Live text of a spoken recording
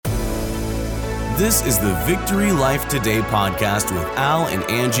This is the Victory Life Today podcast with Al and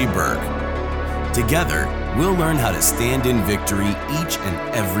Angie Berg. Together, we'll learn how to stand in victory each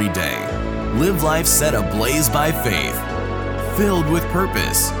and every day. Live life set ablaze by faith, filled with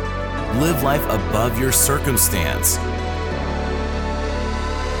purpose. Live life above your circumstance.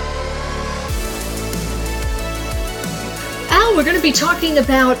 Al, we're going to be talking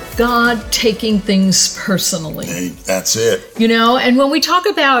about God taking things personally. Hey, that's it. You know, and when we talk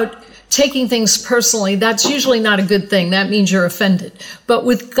about taking things personally, that's usually not a good thing. That means you're offended. But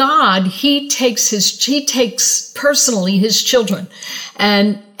with God, he takes personally his children.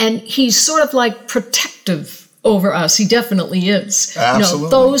 And he's sort of like protective over us. He definitely is. Absolutely.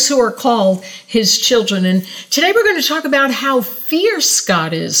 You know, those who are called his children. And today we're going to talk about how fierce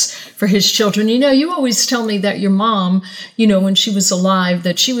God is for his children. You know, you always tell me that your mom, you know, when she was alive,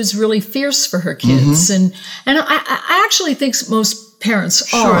 that she was really fierce for her kids. And I actually think most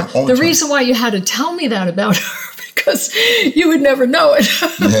parents are. Sure, the reason why you had to tell me that about her, because you would never know it.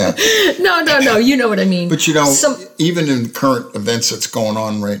 Yeah. No, you know what I mean. But you know, even in current events that's going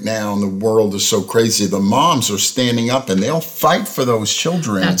on right now, and the world is so crazy, the moms are standing up and they'll fight for those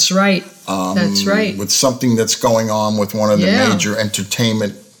children. That's right. That's right. With something that's going on with one of the major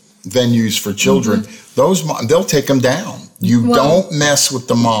entertainment venues for children, those they'll take them down. You don't mess with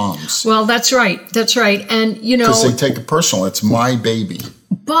the moms. Well, that's right. That's right. And, you know, because they take it personal. It's my baby.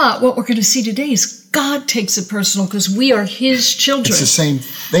 But what we're going to see today is God takes it personal because we are his children. It's the same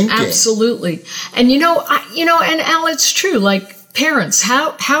thinking. Absolutely. And, and Al, it's true. Like parents,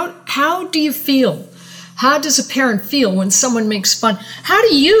 how do you feel? How does a parent feel when someone makes fun? How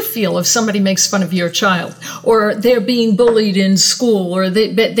do you feel if somebody makes fun of your child, or they're being bullied in school, or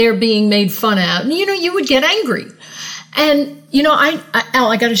they're being made fun of? And, you would get angry. And,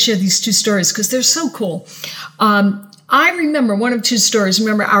 Al, I got to share these two stories because they're so cool. I remember one of two stories.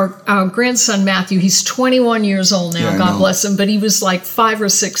 Remember our grandson, Matthew, he's 21 years old now, God bless him, but he was like 5 or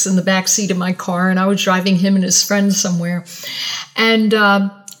 6 in the back seat of my car, and I was driving him and his friend somewhere. And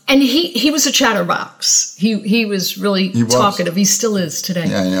he was a chatterbox. He was really talkative. He still is today.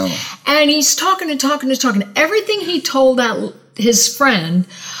 Yeah, I know. And he's talking and talking and talking. Everything he told his friend,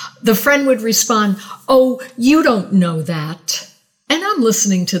 the friend would respond, "Oh, you don't know that." And I'm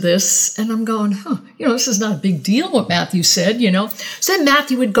listening to this, and I'm going, this is not a big deal what Matthew said, So then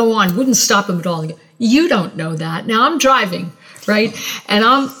Matthew would go on, wouldn't stop him at all. You don't know that. Now I'm driving, right? And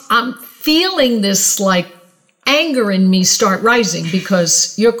I'm feeling this like anger in me start rising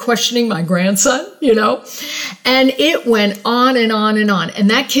because you're questioning my grandson, And it went on and on and on. And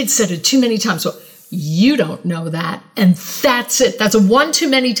that kid said it too many times. So, you don't know that. And that's it. That's one too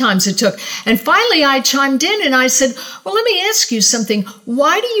many times it took. And finally I chimed in and I said, well, let me ask you something.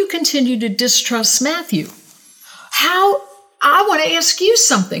 Why do you continue to distrust Matthew? I want to ask you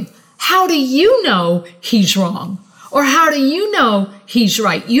something. How do you know he's wrong? Or how do you know he's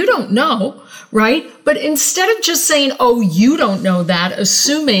right? You don't know, right? But instead of just saying, oh, you don't know that,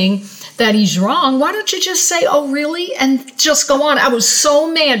 assuming that he's wrong, why don't you just say, oh, really? And just go on. I was so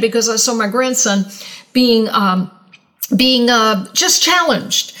mad because I saw my grandson being just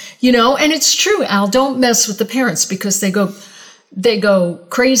challenged, and it's true, Al, don't mess with the parents because they go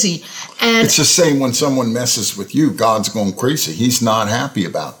crazy. And it's the same when someone messes with you, God's going crazy. He's not happy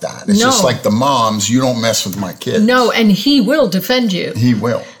about that. It's just like the moms, you don't mess with my kids. No, and he will defend you. He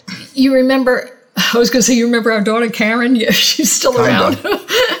will. You remember, I was going to say, you remember our daughter, Karen? Yeah, she's still around.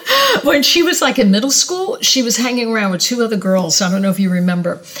 When she was like in middle school, she was hanging around with 2 other girls. I don't know if you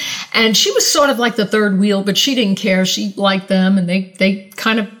remember. And she was sort of like the third wheel, but she didn't care. She liked them, and they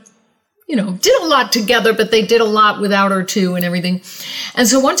kind of, did a lot together, but they did a lot without her too and everything. And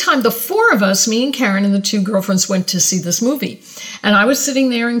so one time, the 4 of us, me and Karen and the 2 girlfriends, went to see this movie. And I was sitting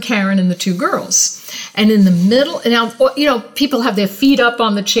there, and Karen and the 2 girls. And in the middle, and now, people have their feet up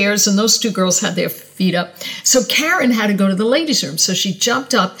on the chairs, and those 2 girls had their feet up. So Karen had to go to the ladies' room. So she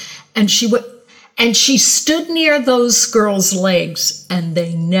jumped up, and she stood near those girls' legs, and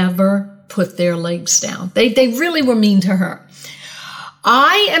they never put their legs down. They really were mean to her.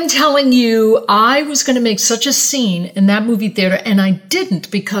 I am telling you, I was going to make such a scene in that movie theater, and I didn't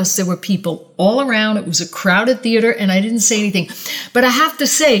because there were people all around. It was a crowded theater, and I didn't say anything. But I have to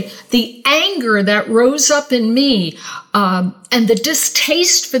say, the anger that rose up in me and the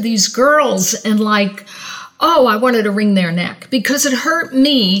distaste for these girls and I wanted to wring their neck because it hurt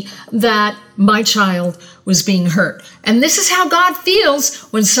me that my child was being hurt. And this is how God feels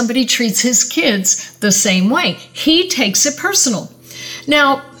when somebody treats his kids the same way. He takes it personal.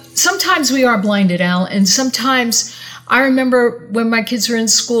 Now, sometimes we are blinded, Al, and sometimes I remember when my kids were in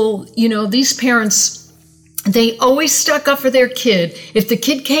school, these parents They always stuck up for their kid. If the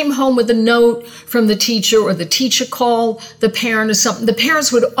kid came home with a note from the teacher or the teacher called the parent or something, the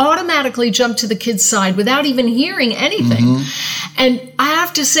parents would automatically jump to the kid's side without even hearing anything. And I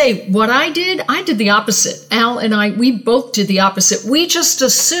have to say, what I did the opposite. Al and I, we both did the opposite. We just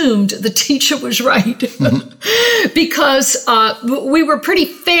assumed the teacher was right because we were pretty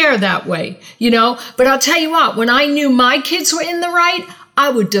fair that way, you know. But I'll tell you what, when I knew my kids were in the right, I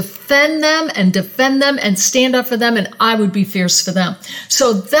would defend them and stand up for them, and I would be fierce for them.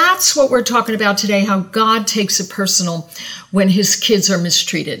 So that's what we're talking about today, how God takes it personal when his kids are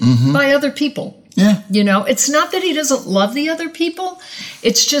mistreated by other people. Yeah. You know, it's not that he doesn't love the other people.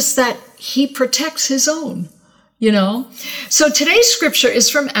 It's just that he protects his own, you know. So today's scripture is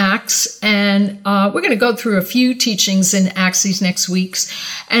from Acts, and we're going to go through a few teachings in Acts these next weeks.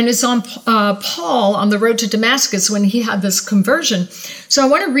 And it's on Paul on the road to Damascus when he had this conversion. So I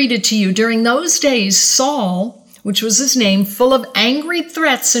want to read it to you. During those days, Saul, which was his name, full of angry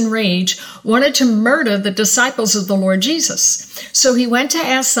threats and rage, wanted to murder the disciples of the Lord Jesus. So he went to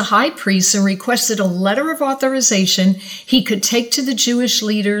ask the high priest and requested a letter of authorization he could take to the Jewish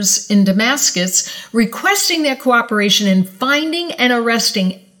leaders in Damascus, requesting their cooperation in finding and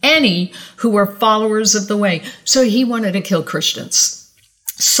arresting any who were followers of the way. So he wanted to kill Christians.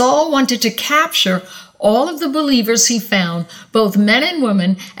 Saul wanted to capture all of the believers he found, both men and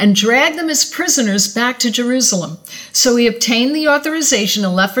women, and drag them as prisoners back to Jerusalem. So he obtained the authorization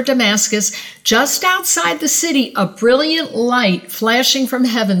and left for Damascus. Just outside the city, a brilliant light flashing from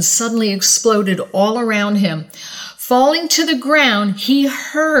heaven suddenly exploded all around him. Falling to the ground, he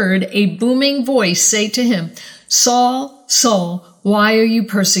heard a booming voice say to him, "Saul, Saul, why are you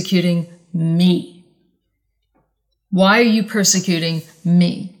persecuting me? Why are you persecuting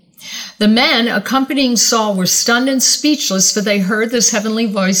me?" The men accompanying Saul were stunned and speechless, for they heard this heavenly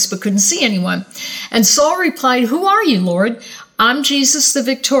voice but couldn't see anyone. And Saul replied, "Who are you, Lord?" "I'm Jesus the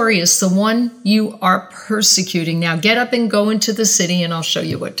victorious, the one you are persecuting. Now get up and go into the city, and I'll show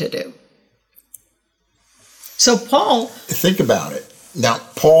you what to do." So Paul... Think about it. Now,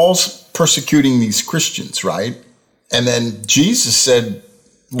 Paul's persecuting these Christians, right? And then Jesus said,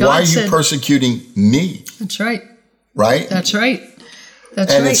 "Why are you persecuting me?" That's right. Right? That's right.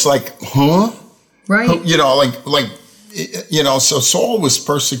 That's and right. It's like, huh? Right. You know, so Saul was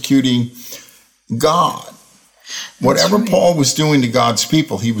persecuting God. Whatever right. Paul was doing to God's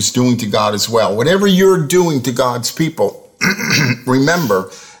people, he was doing to God as well. Whatever you're doing to God's people,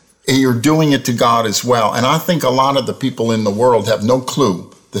 remember, you're doing it to God as well. And I think a lot of the people in the world have no clue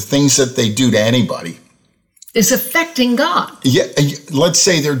the things that they do to anybody is affecting God. Yeah. Let's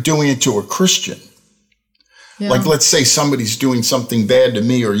say they're doing it to a Christian. Yeah. Like, let's say somebody's doing something bad to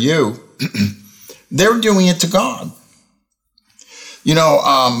me or you. They're doing it to God. You know,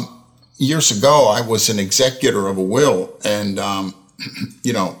 years ago, I was an executor of a will. And,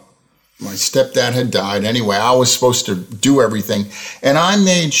 you know, my stepdad had died. Anyway, I was supposed to do everything. And I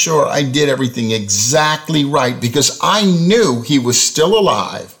made sure I did everything exactly right because I knew he was still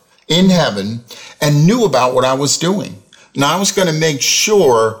alive in heaven and knew about what I was doing. Now, I was going to make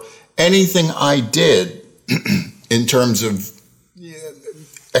sure anything I did in terms of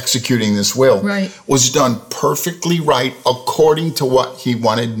executing this will right. was done perfectly right according to what he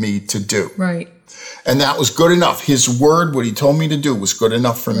wanted me to do. Right. And that was good enough. His word, what he told me to do, was good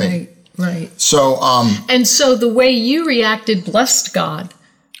enough for me. Right. So, and so the way you reacted blessed God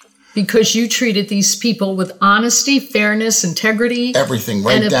because you treated these people with honesty, fairness, integrity. Everything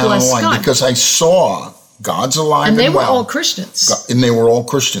right down the line. God. Because I saw God's alive and well. And they were all Christians. And they were all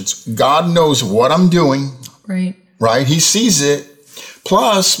Christians. God knows what I'm doing. Right. Right? He sees it.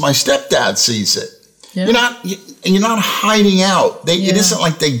 Plus, my stepdad sees it. Yeah. You're not hiding out. It isn't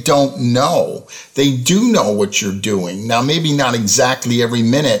like they don't know. They do know what you're doing. Now, maybe not exactly every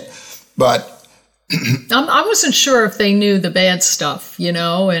minute, but I wasn't sure if they knew the bad stuff, you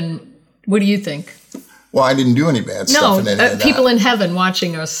know, and what do you think? Well, I didn't do any bad stuff in any of that. People in heaven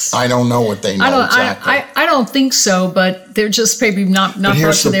watching us. I don't know what they know exactly. I don't think so, but they're just maybe not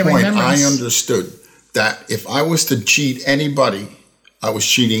brought to their remembrance. I understood that if I was to cheat anybody, I was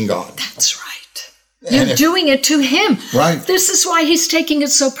cheating God. That's right. You're doing it to him. Right. This is why he's taking it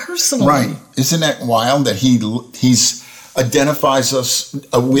so personally. Right. Isn't that wild that he's identifies us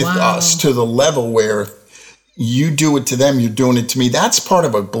with us to the level where you do it to them, you're doing it to me. That's part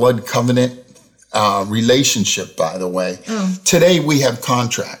of a blood covenant relationship, by the way. Oh. Today we have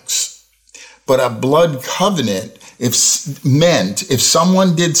contracts, but a blood covenant meant if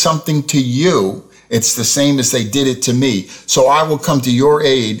someone did something to you, it's the same as they did it to me. So I will come to your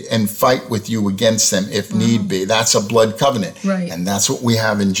aid and fight with you against them if need be. That's a blood covenant. Right. And that's what we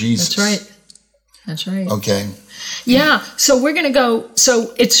have in Jesus. That's right. That's right. Okay. Yeah. So we're going to go.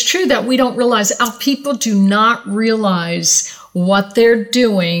 So it's true that we don't realize, our people do not realize what they're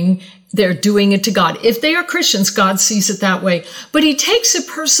doing. They're doing it to God. If they are Christians, God sees it that way. But he takes it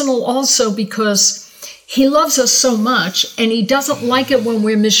personal also because he loves us so much, and he doesn't like it when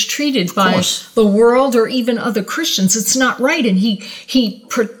we're mistreated by the world or even other Christians. It's not right. And he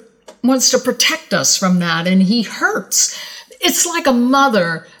wants to protect us from that, and he hurts. It's like a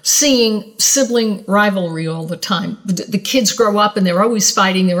mother seeing sibling rivalry all the time. The kids grow up and they're always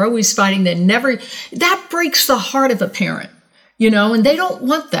fighting. That breaks the heart of a parent, and they don't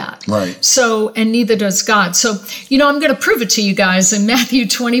want that. Right. So, and neither does God. So, I'm going to prove it to you guys in Matthew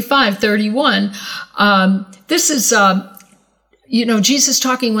 25:31. This is, Jesus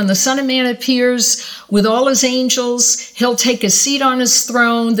talking, when the Son of Man appears with all his angels, he'll take a seat on his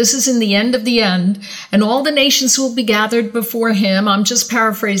throne. This is in the end of the end. And all the nations will be gathered before him. I'm just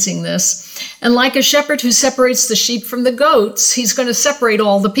paraphrasing this. And like a shepherd who separates the sheep from the goats, he's going to separate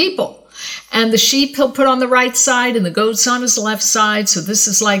all the people. And the sheep he'll put on the right side and the goats on his left side. So this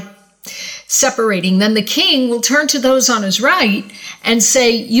is like separating. Then the king will turn to those on his right and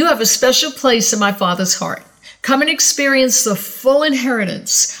say, you have a special place in my Father's heart. Come and experience the full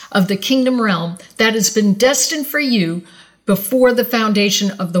inheritance of the kingdom realm that has been destined for you before the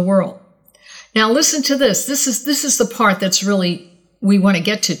foundation of the world. Now listen to this. This is the part that's really we want to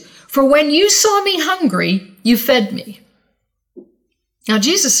get to. For when you saw me hungry, you fed me. Now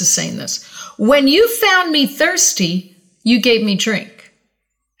Jesus is saying this. When you found me thirsty, you gave me drink.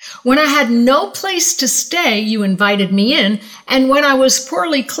 When I had no place to stay, you invited me in. And when I was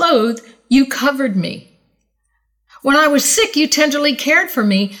poorly clothed, you covered me. When I was sick, you tenderly cared for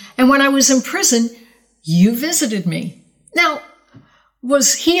me. And when I was in prison, you visited me. Now,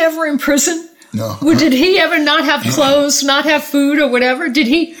 was he ever in prison? No. Did he ever not have clothes, not have food or whatever? Did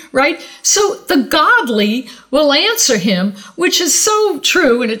he, right? So the godly will answer him, which is so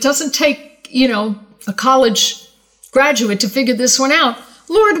true. And it doesn't take, a college graduate to figure this one out.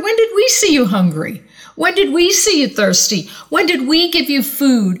 Lord, when did we see you hungry? When did we see you thirsty? When did we give you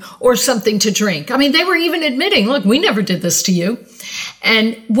food or something to drink? I mean, they were even admitting, look, we never did this to you.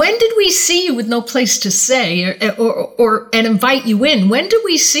 And when did we see you with no place to stay and invite you in? When did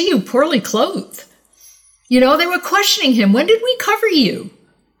we see you poorly clothed? They were questioning him. When did we cover you?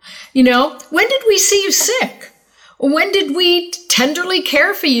 When did we see you sick? When did we tenderly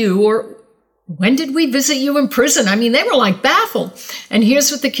care for you? Or when did we visit you in prison? I mean, they were like baffled. And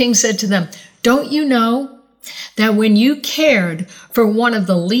here's what the king said to them. Don't you know that when you cared for one of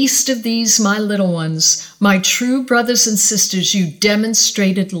the least of these, my little ones, my true brothers and sisters, you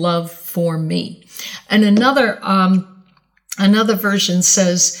demonstrated love for me? And another version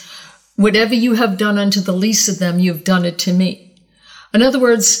says, whatever you have done unto the least of them, you've done it to me. In other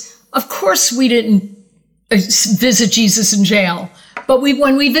words, of course we didn't visit Jesus in jail, but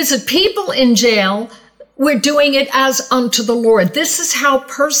when we visit people in jail, we're doing it as unto the Lord. This is how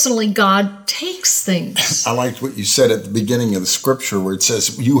personally God takes things. I liked what you said at the beginning of the scripture where it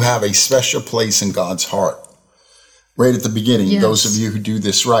says you have a special place in God's heart. Right at the beginning, yes. Those of you who do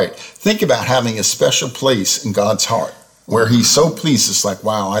this right. Think about having a special place in God's heart where he's so pleased. It's like,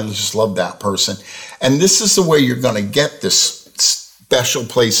 wow, I just love that person. And this is the way you're going to get this special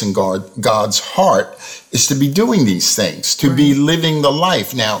place in God's heart, is to be doing these things, to be living the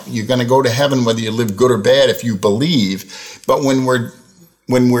life. Now, you're going to go to heaven whether you live good or bad if you believe. But when we're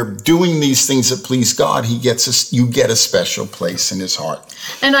doing these things that please God, you get a special place in his heart.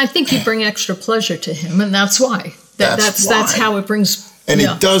 And I think you bring extra pleasure to him, and that's why. That's how it brings. And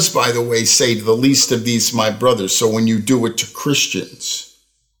it does, by the way, say to the least of these, my brothers. So when you do it to Christians,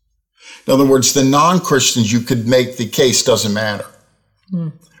 in other words, the non-Christians, you could make the case doesn't matter.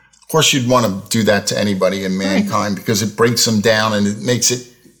 Of course, you'd want to do that to anybody in mankind because it breaks them down and it makes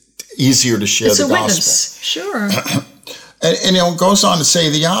it easier to share the gospel. Witness. Sure. And it goes on to say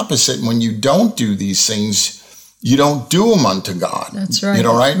the opposite. When you don't do these things, you don't do them unto God. That's right.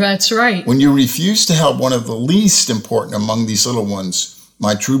 Right? That's right. When you refuse to help one of the least important among these little ones,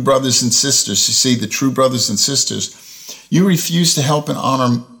 my true brothers and sisters, you see, the true brothers and sisters, you refuse to help and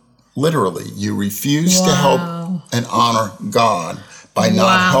honor, literally, you refuse to help and honor God by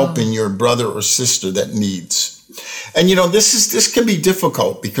not helping your brother or sister that needs. And, this can be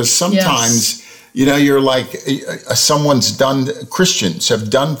difficult because sometimes, you're like, Christians have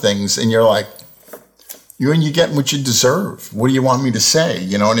done things and you're like, you're getting what you deserve. What do you want me to say?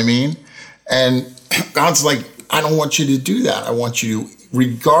 You know what I mean? And God's like, I don't want you to do that. I want you to,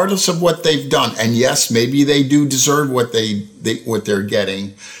 regardless of what they've done. And yes, maybe they do deserve what they're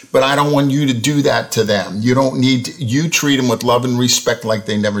getting, but I don't want you to do that to them. You don't need to, you treat them with love and respect like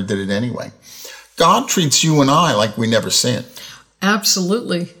they never did it anyway. God treats you and I like we never sinned.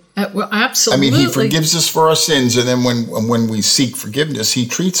 Absolutely. Absolutely. I mean, he forgives us for our sins, and then when we seek forgiveness, he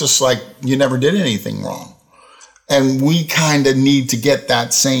treats us like you never did anything wrong. And we kind of need to get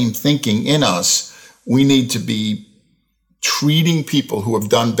that same thinking in us. We need to be treating people who have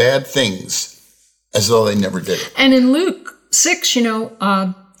done bad things as though they never did it. And in Luke 6,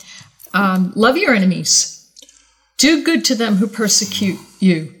 love your enemies. Do good to them who persecute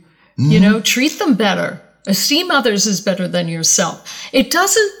you. Treat them better. Esteem others as better than yourself. It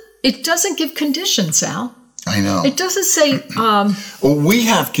doesn't give conditions, Al. I know. It doesn't say... well, we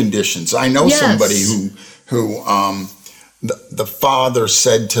have conditions. I know somebody who the father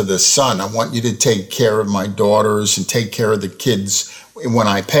said to the son, I want you to take care of my daughters and take care of the kids when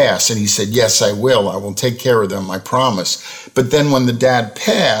I pass. And he said, yes, I will. I will take care of them, I promise. But then when the dad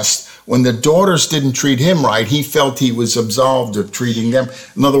passed, when the daughters didn't treat him right, he felt he was absolved of treating them.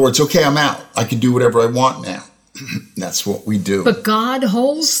 In other words, okay, I'm out. I can do whatever I want now. That's what we do. But God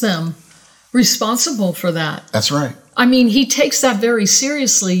holds them responsible for that. That's right. I mean, he takes that very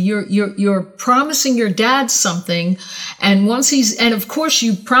seriously. You're promising your dad something, and of course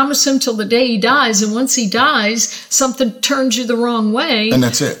you promise him till the day he dies, and once he dies, something turns you the wrong way. And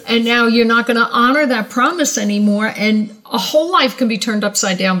that's it. And now you're not going to honor that promise anymore, and a whole life can be turned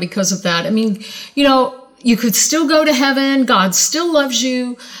upside down because of that. I mean, you could still go to heaven, God still loves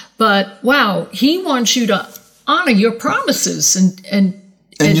you, but wow, he wants you to honor your promises and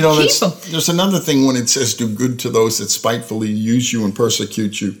there's another thing when it says do good to those that spitefully use you and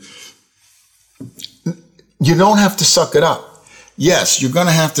persecute you. You don't have to suck it up. Yes, you're going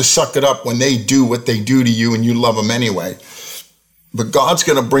to have to suck it up when they do what they do to you and you love them anyway. But God's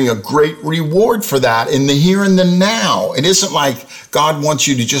going to bring a great reward for that in the here and the now. It isn't like God wants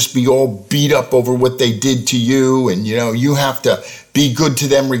you to just be all beat up over what they did to you and, you have to be good to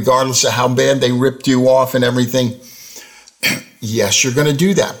them regardless of how bad they ripped you off and everything. Yes, you're going to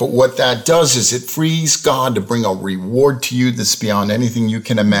do that. But what that does is it frees God to bring a reward to you that's beyond anything you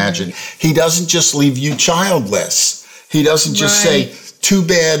can imagine. Right. He doesn't just leave you childless. He doesn't just say, too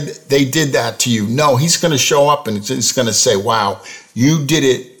bad they did that to you. No, he's going to show up and he's going to say, wow, you did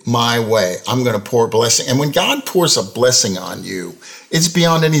it my way. I'm going to pour a blessing. And when God pours a blessing on you, it's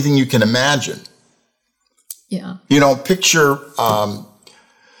beyond anything you can imagine. Yeah. Picture...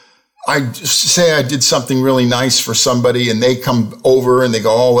 I say I did something really nice for somebody and they come over and they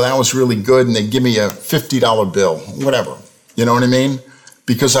go, oh, well, that was really good. And they give me a $50 bill, whatever. You know what I mean?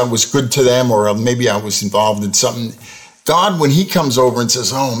 Because I was good to them or maybe I was involved in something. God, when he comes over and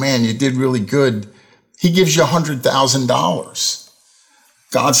says, oh, man, you did really good, he gives you $100,000.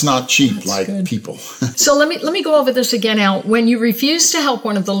 God's not cheap. That's like good. People. So let me go over this again, Al. When you refuse to help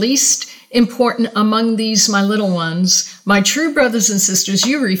one of the least important among these, my little ones, my true brothers and sisters,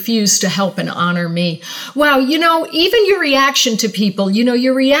 you refuse to help and honor me. Wow, even your reaction to people,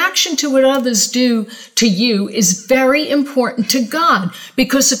 your reaction to what others do to you is very important to God.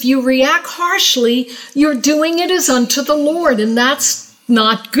 Because if you react harshly, you're doing it as unto the Lord, and that's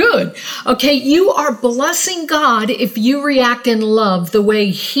not good. Okay, you are blessing God if you react in love the way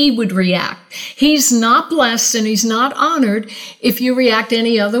he would react. He's not blessed and he's not honored if you react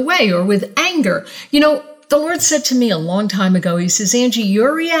any other way or with anger. The Lord said to me a long time ago, he says, Angie,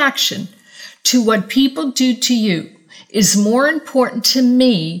 your reaction to what people do to you is more important to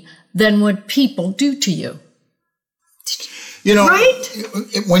me than what people do to you. Right?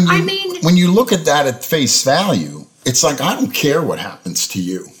 When you look at that at face value, it's like, I don't care what happens to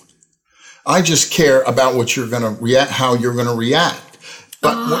you. I just care about what you're going to react, how you're going to react.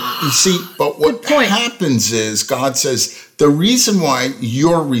 But what happens is God says, the reason why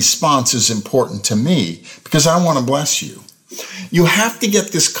your response is important to me, because I want to bless you. You have to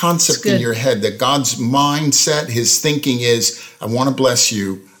get this concept in your head that God's mindset, his thinking is, I want to bless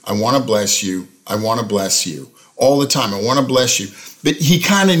you. I want to bless you. I want to bless you. All the time, I want to bless you. But he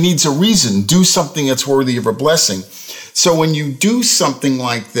kind of needs a reason. Do something that's worthy of a blessing. So when you do something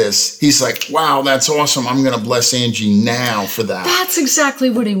like this, he's like, wow, that's awesome. I'm going to bless Angie now for that. That's exactly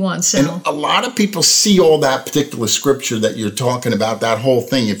what he wants, Al. And a lot of people see all that particular scripture that you're talking about, that whole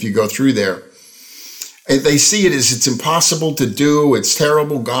thing, if you go through there. They see it as it's impossible to do. It's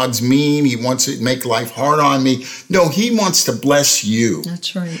terrible. God's mean. He wants to make life hard on me. No, he wants to bless you.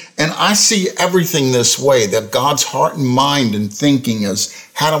 That's right. And I see everything this way, that God's heart and mind and thinking is,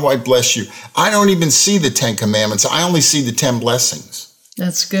 how do I bless you? I don't even see the 10 commandments. I only see the 10 blessings.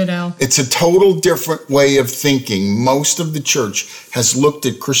 That's good, Al. It's a total different way of thinking. Most of the church has looked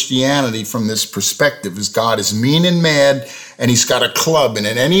at Christianity from this perspective, as God is mean and mad, and he's got a club, and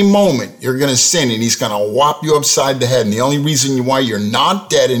at any moment you're going to sin, and he's going to whop you upside the head. And the only reason why you're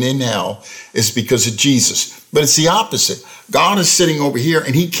not dead and in hell is because of Jesus. But it's the opposite. God is sitting over here,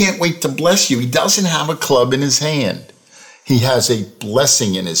 and he can't wait to bless you. He doesn't have a club in his hand. He has a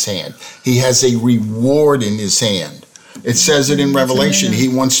blessing in his hand. He has a reward in his hand. It says it in Revelation. He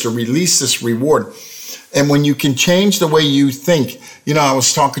wants to release this reward. And when you can change the way you think, I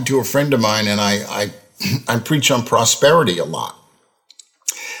was talking to a friend of mine, and I preach on prosperity a lot.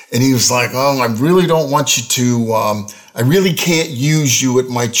 And he was like, oh, I really don't want you to, I really can't use you at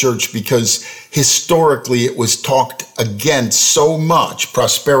my church because historically it was talked against so much.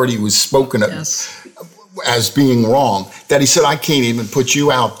 Prosperity was spoken of as being wrong, that he said, I can't even put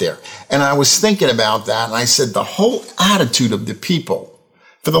you out there. And I was thinking about that, and I said, the whole attitude of the people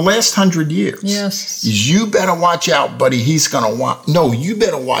for the last 100 years is, you better watch out, buddy. He's going to want, no, you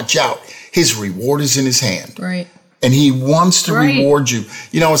better watch out. His reward is in his hand. Right. And he wants to reward you.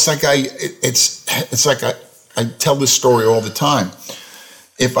 It's like I tell this story all the time.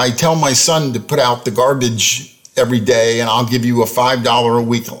 If I tell my son to put out the garbage every day and I'll give you a $5 a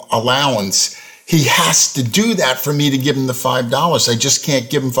week allowance, he has to do that for me to give him the $5. I just can't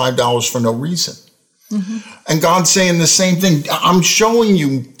give him $5 for no reason. Mm-hmm. And God's saying the same thing. I'm showing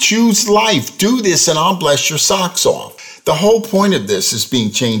you, choose life, do this, and I'll bless your socks off. The whole point of this is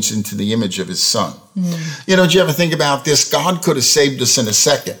being changed into the image of his son. Mm. Did you ever think about this? God could have saved us in a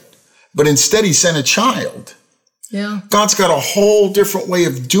second, but instead he sent a child. Yeah. God's got a whole different way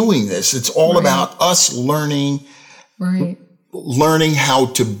of doing this. It's all about us learning how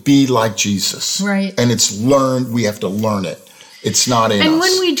to be like Jesus. Right. And it's learned. We have to learn it. It's not in us. And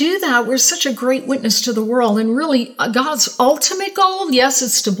when we do that, we're such a great witness to the world. And really, God's ultimate goal, yes,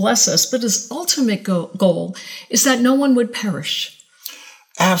 it's to bless us, but his ultimate goal is that no one would perish.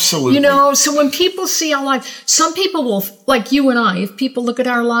 Absolutely. So when people see our life, some people will, like you and I, if people look at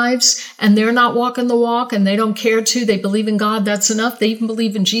our lives and they're not walking the walk and they don't care to, they believe in God, that's enough. They even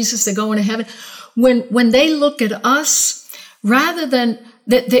believe in Jesus, they're going to heaven. When they look at us, rather than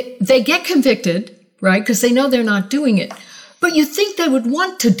they get convicted, right? Because they know they're not doing it. But you think they would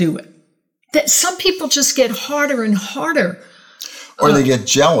want to do it. That some people just get harder and harder. Or they get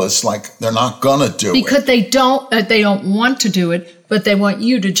jealous, like they're not gonna do it. Because they don't want to do it, but they want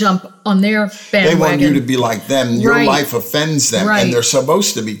you to jump on their bandwagon. They want you to be like them. Your life offends them. Right. And they're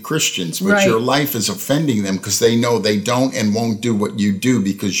supposed to be Christians, but your life is offending them because they know they don't and won't do what you do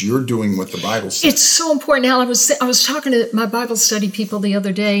because you're doing what the Bible says. It's so important. Now, I was talking to my Bible study people the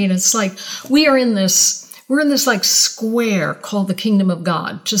other day, and it's like we're in this like square called the kingdom of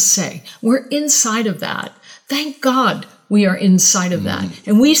God. Just say, we're inside of that. Thank God we are inside of that.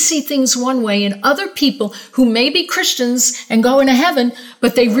 And we see things one way, and other people who may be Christians and go into heaven,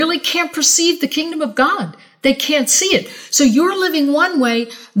 but they really can't perceive the kingdom of God. They can't see it. So you're living one way,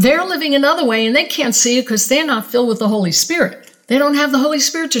 they're living another way, and they can't see it because they're not filled with the Holy Spirit. They don't have the Holy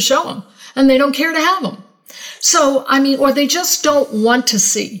Spirit to show them, and they don't care to have them. So, or they just don't want to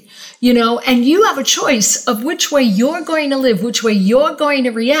see, and you have a choice of which way you're going to live, which way you're going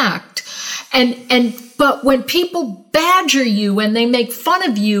to react. But when people badger you and they make fun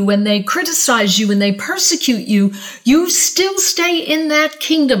of you and they criticize you and they persecute you, you still stay in that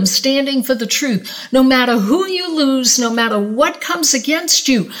kingdom standing for the truth, no matter who you lose, no matter what comes against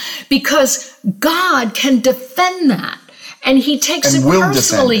you, because God can defend that. And he takes it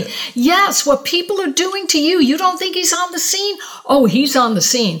personally. Yes, what people are doing to you, you don't think he's on the scene? Oh, he's on the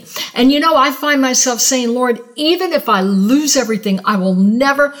scene. And I find myself saying, Lord, even if I lose everything, I will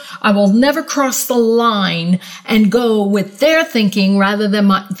never cross the line and go with their thinking rather than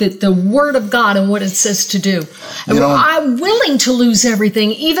the word of God and what it says to do. And I'm willing to lose everything,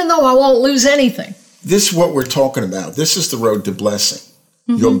 even though I won't lose anything. This is what we're talking about. This is the road to blessing.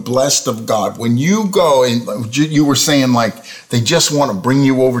 You're blessed of God. When you go, and you were saying like they just want to bring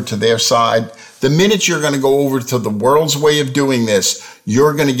you over to their side. The minute you're going to go over to the world's way of doing this,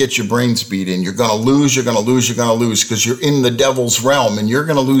 you're going to get your brains beat in. You're going to lose, because you're in the devil's realm, and you're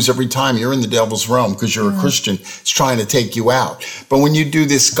going to lose every time you're in the devil's realm because you're a Christian. It's trying to take you out. But when you do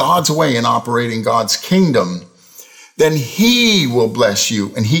this God's way and operate in God's kingdom, then he will bless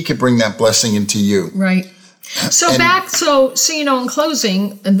you, and he can bring that blessing into you. Right. So in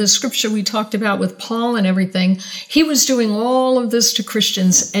closing, in the scripture we talked about with Paul and everything, he was doing all of this to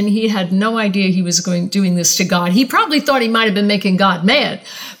Christians, and he had no idea he was doing this to God. He probably thought he might have been making God mad,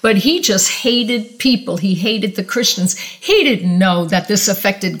 but he just hated people. He hated the Christians. He didn't know that this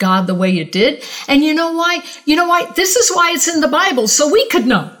affected God the way it did. And you know why? This is why it's in the Bible, so we could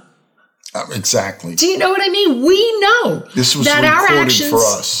know. Exactly. Do you know what I mean? We know this was that recorded our actions, for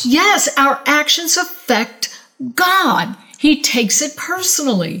us. Yes, our actions affect God. He takes it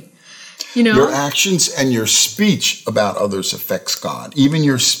personally. Your actions and your speech about others affects God. Even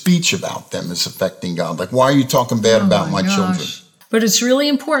your speech about them is affecting God. Like, why are you talking bad about my children? But it's really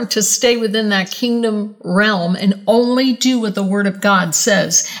important to stay within that kingdom realm and only do what the Word of God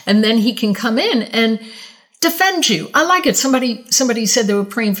says. And then He can come in and defend you. I like it. Somebody said they were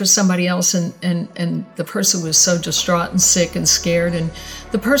praying for somebody else, and the person was so distraught and sick and scared. And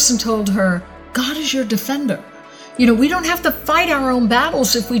the person told her, God is your defender. We don't have to fight our own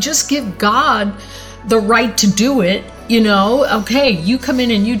battles if we just give God the right to do it. Okay, you come in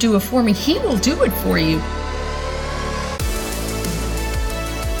and you do it for me. He will do it for you.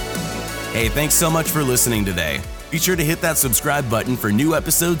 Hey, thanks so much for listening today. Be sure to hit that subscribe button for new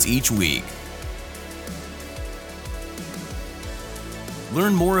episodes each week.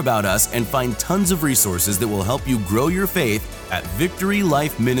 Learn more about us and find tons of resources that will help you grow your faith at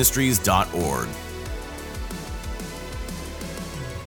victorylifeministries.org.